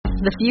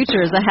The future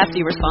is a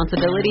hefty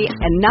responsibility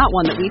and not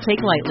one that we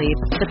take lightly.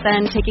 But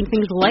then taking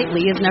things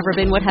lightly has never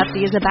been what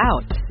Hefty is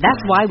about. That's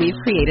why we've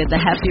created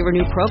the Hefty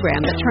Renew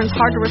program that turns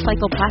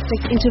hard-to-recycle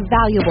plastics into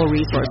valuable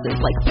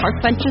resources like park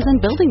benches and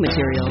building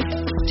materials.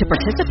 To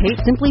participate,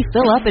 simply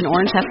fill up an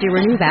orange Hefty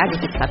Renew bag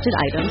with accepted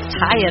items,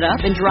 tie it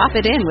up, and drop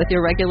it in with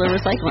your regular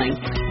recycling.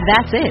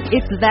 That's it.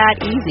 It's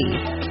that easy.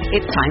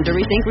 It's time to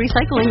rethink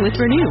recycling with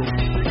Renew.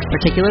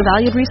 Particular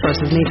valued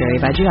resources may vary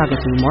by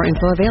geography. More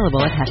info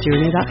available at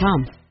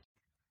heftyrenew.com.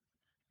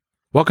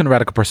 Welcome to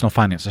Radical Personal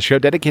Finance, a show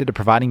dedicated to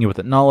providing you with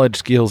the knowledge,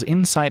 skills,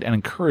 insight, and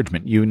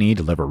encouragement you need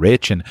to live a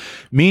rich and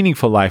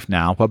meaningful life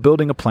now while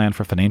building a plan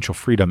for financial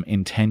freedom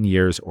in 10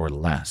 years or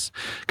less.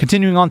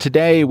 Continuing on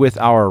today with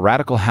our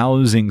Radical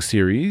Housing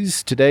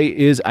series, today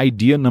is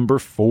idea number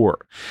 4.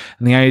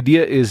 And the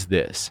idea is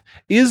this: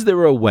 is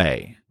there a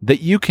way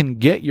that you can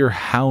get your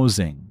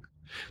housing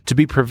to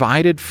be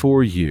provided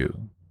for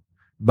you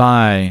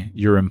by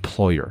your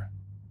employer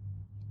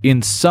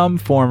in some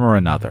form or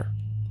another?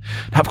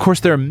 Now, of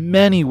course, there are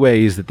many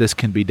ways that this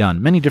can be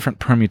done, many different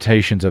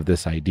permutations of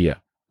this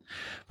idea.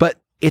 But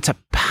it's a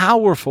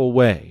powerful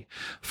way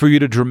for you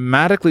to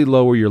dramatically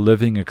lower your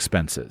living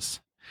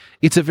expenses.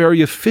 It's a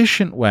very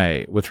efficient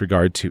way with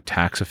regard to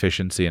tax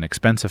efficiency and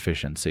expense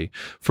efficiency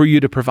for you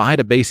to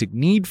provide a basic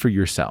need for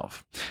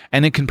yourself.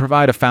 And it can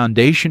provide a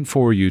foundation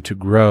for you to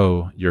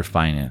grow your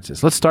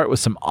finances. Let's start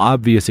with some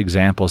obvious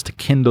examples to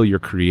kindle your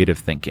creative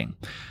thinking.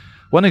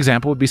 One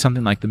example would be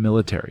something like the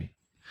military.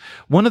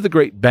 One of the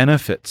great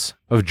benefits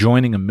of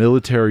joining a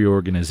military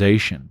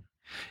organization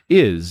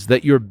is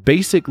that your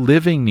basic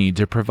living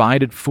needs are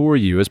provided for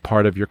you as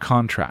part of your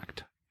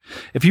contract.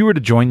 If you were to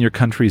join your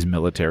country's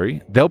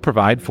military, they'll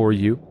provide for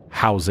you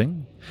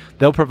housing,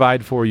 they'll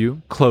provide for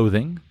you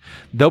clothing,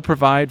 they'll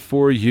provide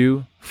for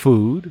you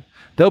food,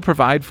 they'll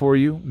provide for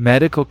you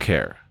medical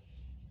care,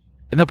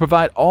 and they'll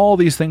provide all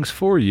these things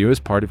for you as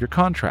part of your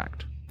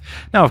contract.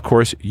 Now, of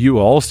course, you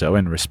also,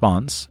 in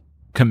response,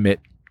 commit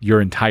your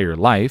entire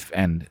life,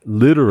 and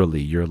literally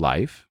your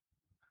life,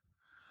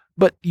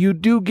 but you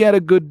do get a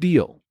good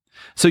deal.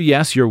 So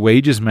yes, your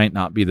wages might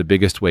not be the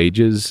biggest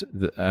wages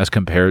as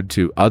compared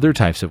to other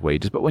types of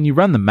wages, but when you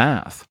run the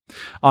math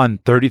on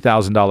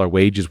 $30,000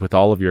 wages with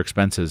all of your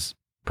expenses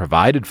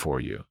provided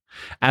for you,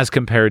 as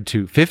compared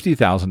to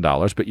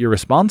 $50,000, but you're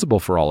responsible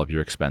for all of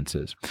your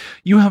expenses,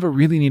 you have a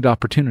really neat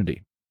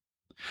opportunity.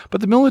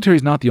 But the military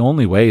is not the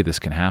only way this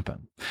can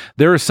happen.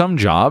 There are some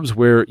jobs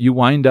where you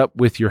wind up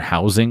with your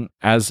housing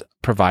as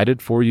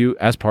provided for you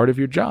as part of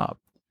your job.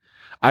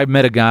 I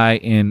met a guy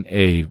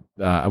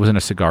I was in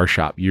a cigar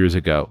shop years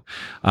ago.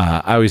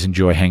 I always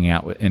enjoy hanging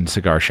out in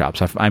cigar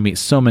shops. I meet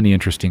so many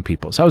interesting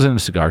people. So I was in a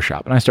cigar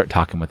shop and I start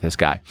talking with this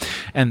guy.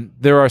 And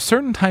there are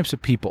certain types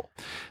of people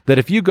that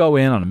if you go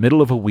in on the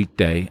middle of a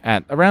weekday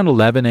at around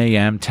 11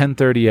 a.m.,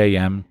 10:30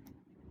 a.m.,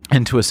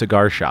 into a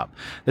cigar shop,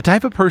 the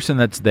type of person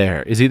that's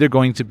there is either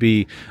going to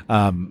be,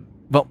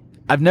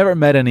 I've never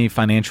met any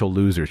financial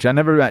losers. I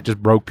never met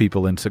just broke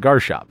people in cigar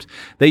shops.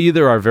 They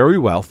either are very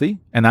wealthy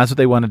and that's what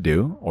they want to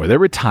do, or they're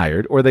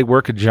retired, or they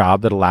work a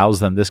job that allows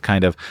them this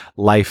kind of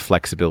life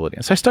flexibility.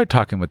 And so I start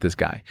talking with this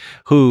guy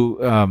who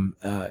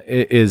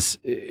is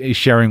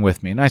sharing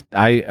with me. And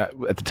I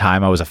at the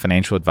time I was a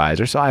financial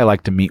advisor, so I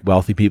like to meet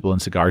wealthy people in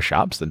cigar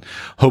shops in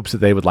hopes that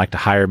they would like to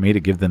hire me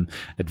to give them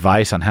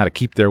advice on how to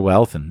keep their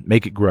wealth and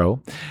make it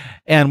grow.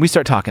 And we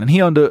start talking, and he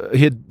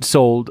had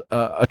sold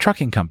a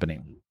trucking company.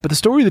 But the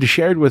story that he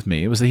shared with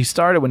me was that he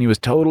started when he was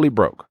totally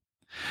broke.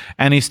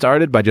 And he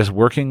started by just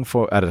working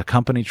as a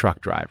company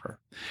truck driver.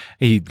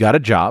 He got a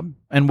job,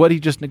 and what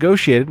he just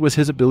negotiated was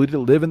his ability to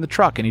live in the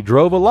truck. And he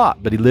drove a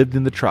lot, but he lived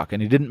in the truck,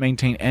 and he didn't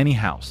maintain any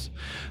house.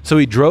 So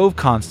he drove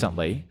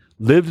constantly,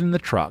 lived in the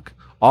truck.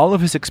 All of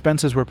his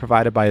expenses were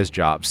provided by his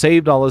job,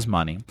 saved all his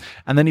money,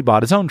 and then he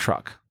bought his own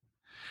truck.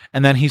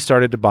 And then he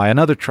started to buy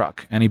another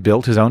truck, and he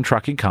built his own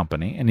trucking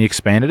company, and he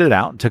expanded it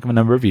out. It took him a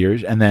number of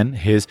years. And then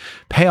his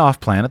payoff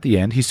plan at the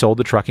end, he sold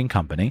the trucking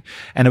company,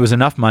 and it was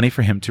enough money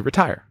for him to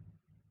retire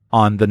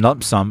on the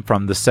lump sum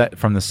from the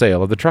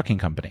sale of the trucking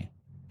company.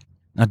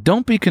 Now,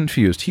 don't be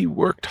confused. He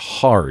worked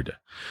hard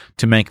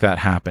to make that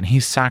happen. He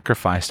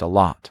sacrificed a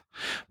lot.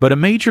 But a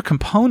major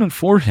component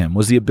for him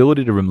was the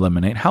ability to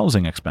eliminate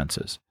housing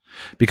expenses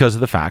because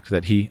of the fact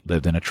that he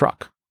lived in a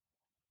truck.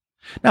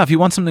 Now, if you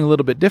want something a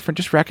little bit different,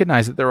 just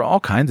recognize that there are all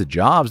kinds of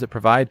jobs that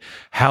provide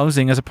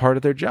housing as a part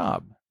of their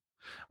job.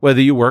 Whether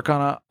you work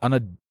on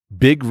a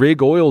big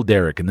rig oil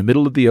derrick in the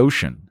middle of the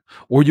ocean,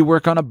 or you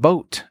work on a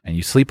boat and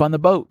you sleep on the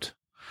boat,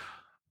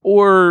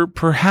 or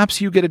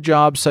perhaps you get a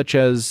job such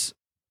as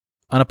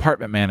an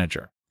apartment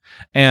manager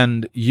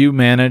and you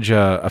manage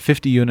a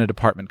 50-unit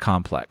apartment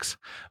complex,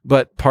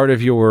 but part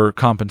of your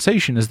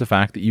compensation is the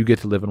fact that you get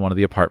to live in one of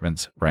the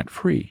apartments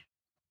rent-free.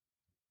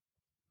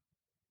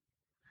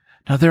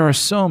 Now, there are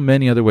so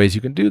many other ways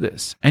you can do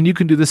this, and you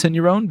can do this in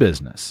your own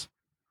business.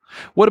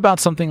 What about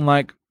something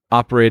like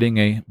operating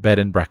a bed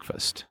and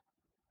breakfast?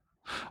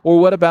 Or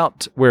what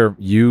about where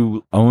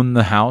you own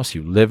the house,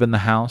 you live in the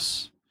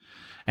house,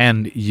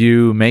 and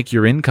you make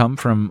your income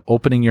from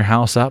opening your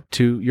house up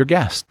to your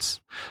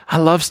guests. I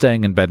love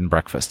staying in bed and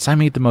breakfasts. I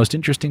meet the most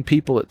interesting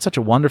people. It's such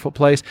a wonderful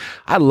place.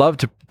 I love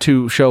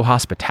to show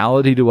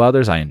hospitality to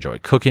others. I enjoy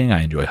cooking.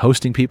 I enjoy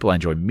hosting people. I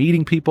enjoy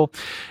meeting people.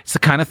 It's the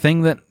kind of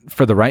thing that,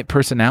 for the right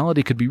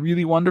personality, could be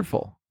really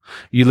wonderful.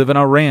 You live in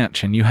a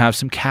ranch and you have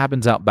some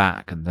cabins out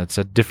back, and that's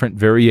a different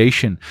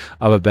variation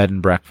of a bed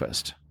and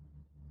breakfast.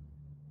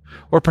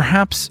 Or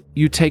perhaps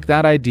you take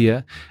that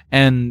idea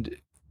and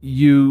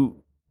you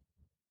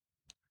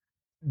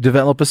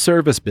develop a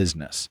service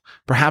business.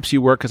 Perhaps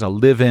you work as a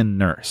live-in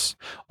nurse,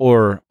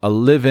 or a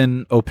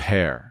live-in au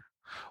pair,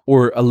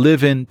 or a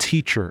live-in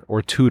teacher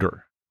or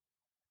tutor,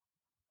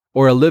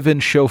 or a live-in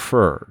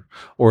chauffeur,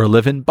 or a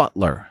live-in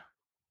butler.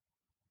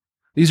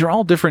 These are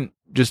all different,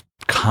 just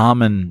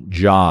common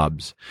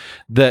jobs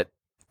that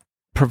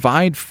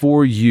provide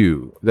for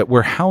you, that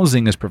where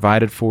housing is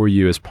provided for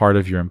you as part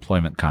of your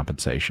employment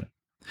compensation.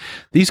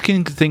 These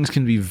things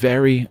can be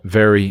very,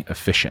 very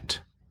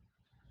efficient.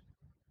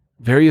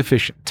 Very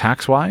efficient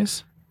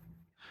tax-wise,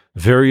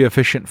 very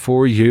efficient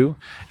for you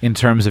in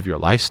terms of your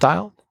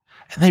lifestyle,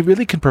 and they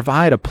really can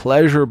provide a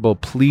pleasurable,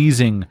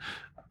 pleasing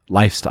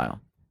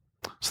lifestyle.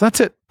 So that's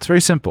it. It's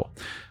very simple.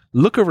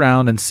 Look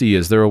around and see,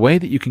 is there a way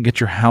that you can get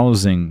your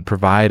housing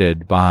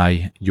provided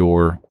by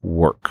your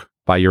work,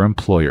 by your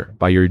employer,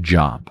 by your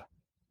job?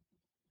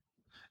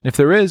 If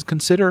there is,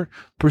 consider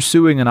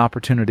pursuing an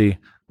opportunity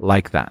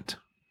like that.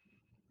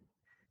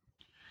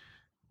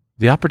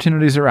 The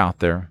opportunities are out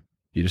there.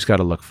 You just got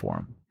to look for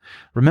them.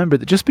 Remember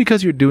that just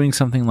because you're doing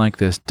something like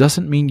this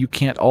doesn't mean you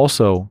can't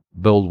also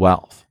build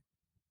wealth.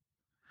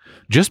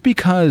 Just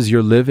because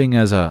you're living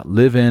as a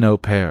live-in au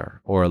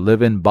pair or a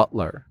live-in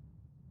butler,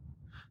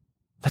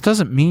 that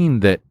doesn't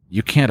mean that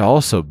you can't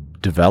also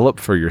develop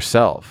for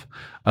yourself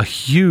a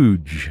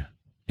huge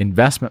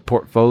investment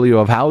portfolio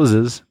of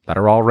houses that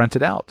are all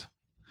rented out.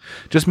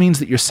 Just means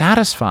that you're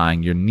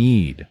satisfying your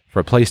need for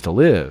a place to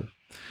live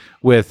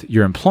with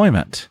your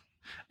employment,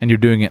 and you're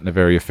doing it in a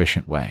very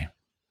efficient way.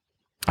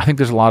 I think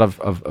there's a lot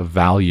of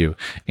value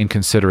in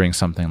considering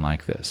something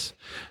like this.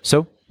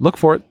 So look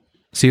for it,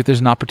 see if there's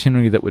an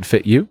opportunity that would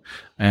fit you,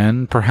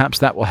 and perhaps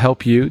that will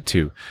help you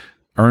to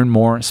earn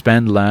more,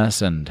 spend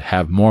less, and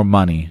have more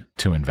money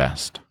to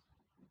invest.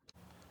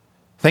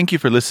 Thank you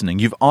for listening.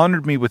 You've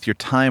honored me with your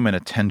time and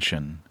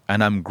attention,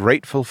 and I'm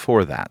grateful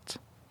for that.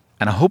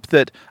 And I hope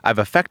that I've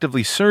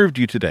effectively served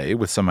you today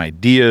with some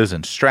ideas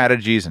and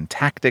strategies and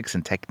tactics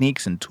and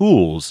techniques and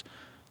tools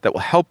that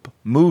will help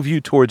move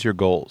you towards your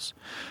goals.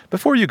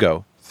 Before you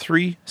go,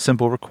 3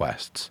 simple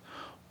requests.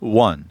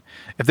 1,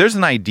 if there's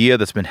an idea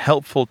that's been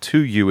helpful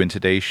to you in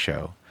today's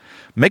show,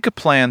 make a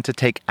plan to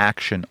take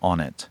action on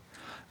it.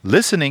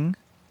 Listening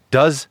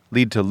does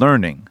lead to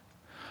learning,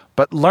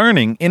 but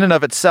learning in and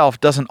of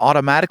itself doesn't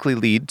automatically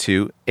lead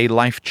to a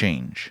life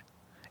change.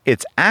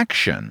 It's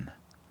action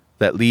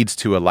that leads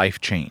to a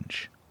life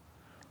change.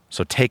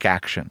 So take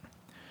action.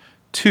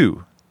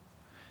 2,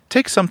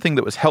 take something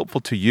that was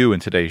helpful to you in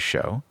today's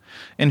show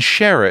and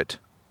share it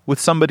with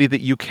somebody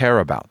that you care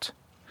about.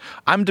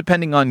 I'm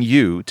depending on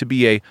you to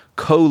be a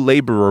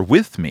co-laborer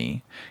with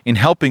me in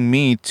helping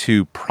me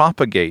to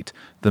propagate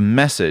the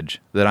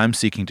message that I'm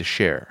seeking to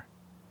share.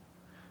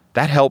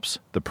 That helps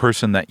the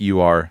person that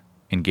you are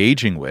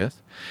engaging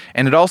with,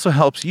 and it also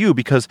helps you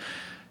because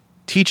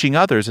teaching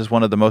others is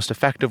one of the most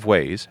effective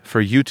ways for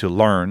you to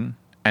learn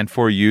and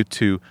for you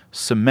to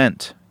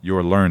cement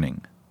your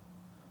learning.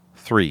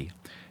 3,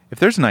 if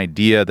there's an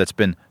idea that's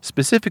been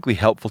specifically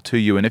helpful to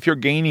you, and if you're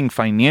gaining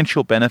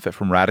financial benefit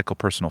from Radical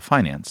Personal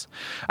Finance,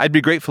 I'd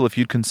be grateful if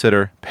you'd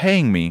consider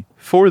paying me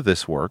for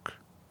this work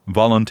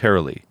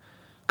voluntarily.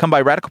 Come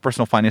by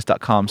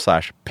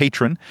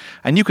radicalpersonalfinance.com/patron,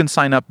 and you can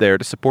sign up there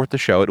to support the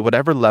show at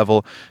whatever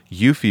level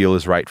you feel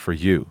is right for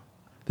you.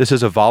 This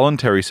is a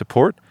voluntary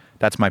support.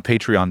 That's my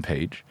Patreon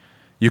page.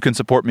 You can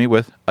support me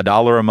with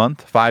 $1 a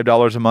month,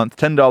 $5 a month,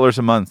 $10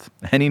 a month,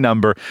 any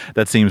number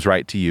that seems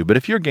right to you. But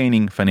if you're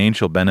gaining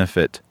financial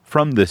benefit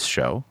from this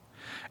show,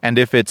 and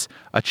if it's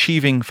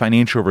achieving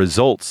financial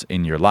results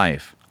in your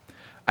life,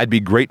 I'd be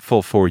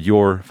grateful for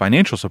your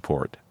financial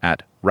support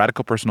at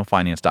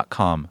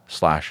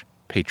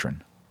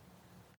radicalpersonalfinance.com/patron.